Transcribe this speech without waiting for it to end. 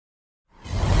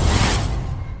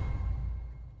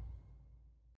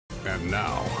And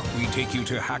now, we take you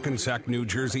to Hackensack, New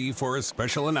Jersey for a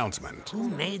special announcement. Who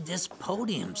made this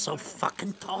podium so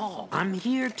fucking tall? I'm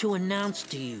here to announce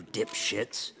to you,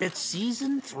 dipshits, that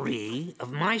season 3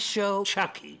 of my show,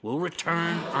 Chucky, will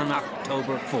return on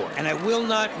October 4th. And I will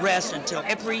not rest until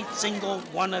every single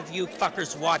one of you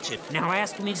fuckers watch it. Now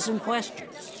ask me some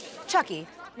questions. Chucky,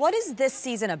 what is this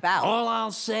season about? All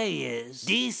I'll say is,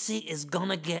 DC is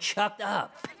gonna get chucked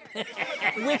up.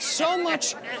 With so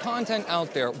much content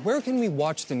out there, where can we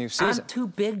watch the new season? I'm too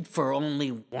big for only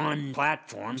one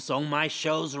platform, so my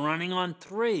show's running on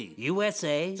 3.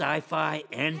 USA, Sci-Fi,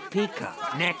 and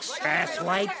Peacock. Next,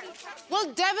 Gaslight.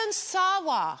 Will Devon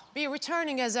Sawa be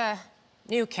returning as a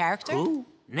new character? Who?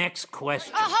 Next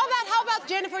question. How about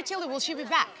Jennifer Tilly? Will she be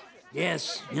back?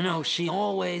 Yes, you know, she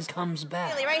always comes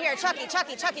back. Tilly, right here, Chucky.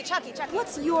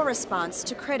 What's your response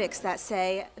to critics that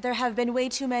say there have been way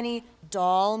too many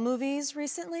doll movies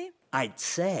recently? I'd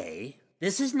say,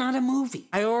 this is not a movie.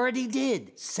 I already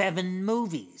did 7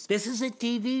 movies. This is a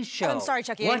TV show. I'm sorry,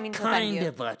 Chucky, I didn't mean to offend you.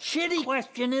 What kind of a shitty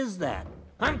question is that?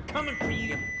 I'm coming for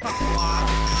you, fuckwad.